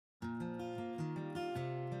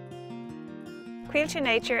Coillte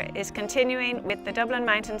Nature is continuing with the Dublin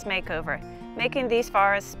Mountains Makeover, making these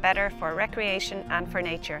forests better for recreation and for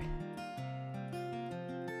nature.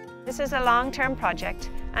 This is a long-term project,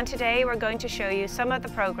 and today we're going to show you some of the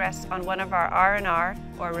progress on one of our R&R,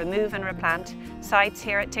 or Remove and Replant, sites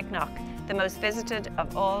here at Ticknock, the most visited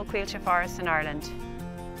of all Coillte forests in Ireland.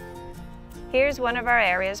 Here's one of our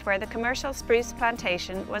areas where the commercial spruce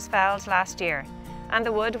plantation was felled last year, and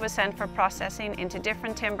the wood was sent for processing into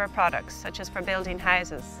different timber products, such as for building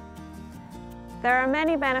houses. There are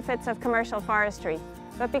many benefits of commercial forestry,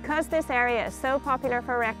 but because this area is so popular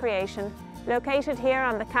for recreation, located here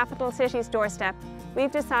on the capital city's doorstep,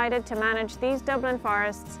 we've decided to manage these Dublin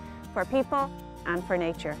forests for people and for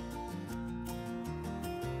nature.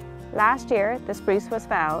 Last year, the spruce was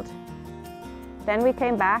felled. Then we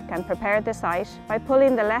came back and prepared the site by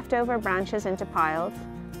pulling the leftover branches into piles,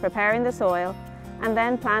 preparing the soil, and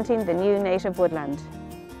then planting the new native woodland.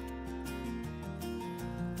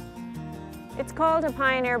 It's called a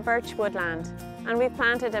pioneer birch woodland, and we've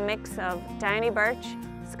planted a mix of downy birch,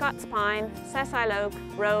 Scots pine, sessile oak,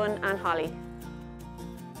 rowan and holly.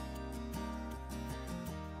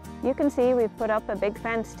 You can see we've put up a big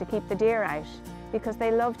fence to keep the deer out, because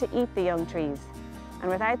they love to eat the young trees, and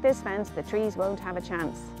without this fence the trees won't have a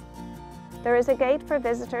chance. There is a gate for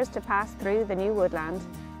visitors to pass through the new woodland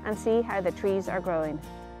and see how the trees are growing.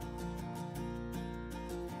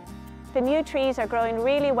 The new trees are growing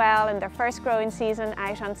really well in their first growing season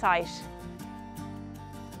out on site.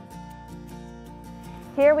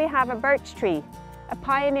 Here we have a birch tree, a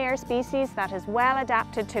pioneer species that is well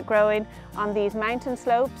adapted to growing on these mountain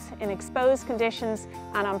slopes in exposed conditions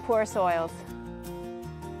and on poor soils.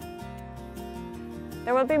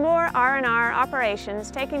 There will be more R&R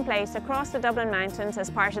operations taking place across the Dublin Mountains as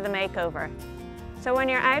part of the makeover. So when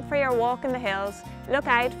you're out for your walk in the hills, look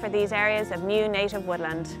out for these areas of new native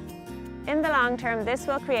woodland. In the long term, this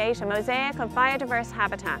will create a mosaic of biodiverse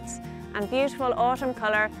habitats and beautiful autumn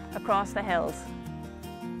colour across the hills.